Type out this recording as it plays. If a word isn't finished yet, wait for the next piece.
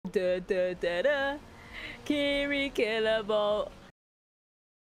Da da da da. Kiri Kilovore.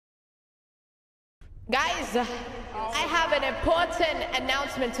 Guys, I have an important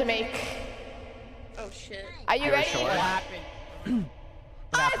announcement to make. Oh shit. Are you ready? What happened?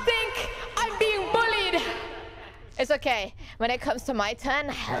 I think I'm being bullied. It's okay. When it comes to my turn.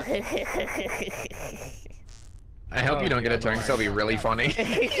 I hope you don't get a turn, because it'll be really funny.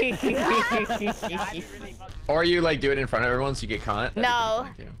 Or you like do it in front of everyone so you get caught. No,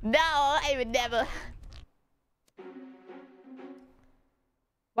 no, I would never.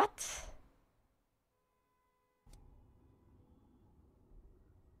 What?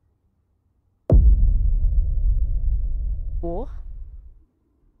 Four?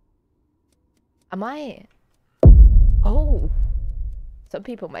 Am I? Oh, some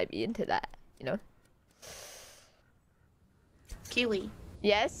people might be into that, you know? Kiwi.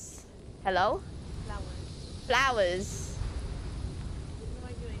 Yes? Hello? Flowers. Flowers.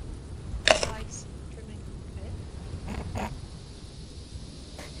 What am I doing? Slice, trimming. Okay.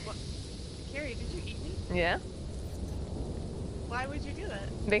 What? Kiri, did you eat me? Yeah? Why would you do that?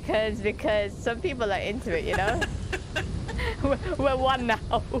 Because some people are into it, you know? We're one now.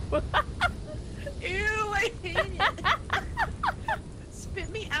 Ew, I hate it. Spit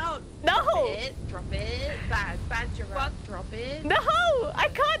me out. No! Drop it. Drop it. Bad giraffe. Drop it. No! I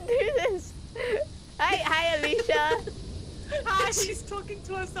can't do this! Hi, Alicia. Hi, she's talking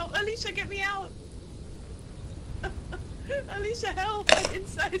to herself. Alicia, get me out. Alicia, help. I'm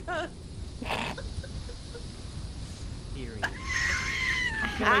inside her.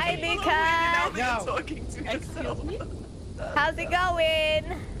 Hi, Nika. Now talking to herself. Excuse me? How's it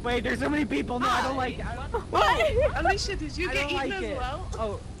going? Wait, there's so many people. No, I don't like it. What? Alicia, did you I get don't eaten like as it.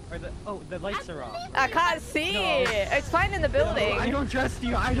 well? The lights are off. I can't see. No. It's fine in the building. No, I don't trust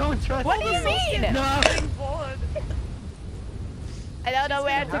you. I don't trust What you. do you mean? No. I'm bored. I don't know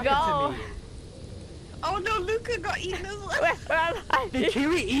where to What go. happened to me? Oh no, Luca got eaten as well. Where am I? Did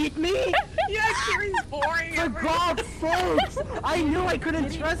Kiri eat me? Yeah, Kiri's boring. For God's sakes! I knew I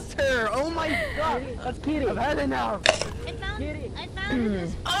couldn't trust her. Oh my God. That's Kiri. I've had enough. I found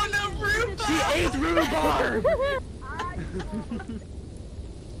this. Oh no, rhubarb! She ate rhubarb.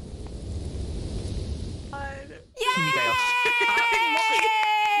 Yay!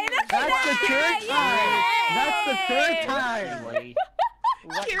 That's the third time. That's the third Yay! time. Wait.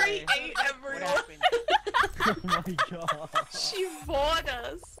 Kiri ate everyone. Oh my God. She bored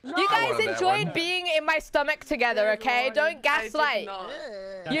us. You guys enjoyed being in my stomach together, okay? Don't gaslight.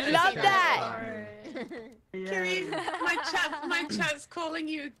 You love that. Kiri, my chat's calling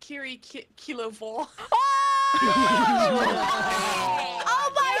you Kiri Kilovore. Oh!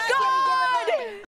 Oh my God!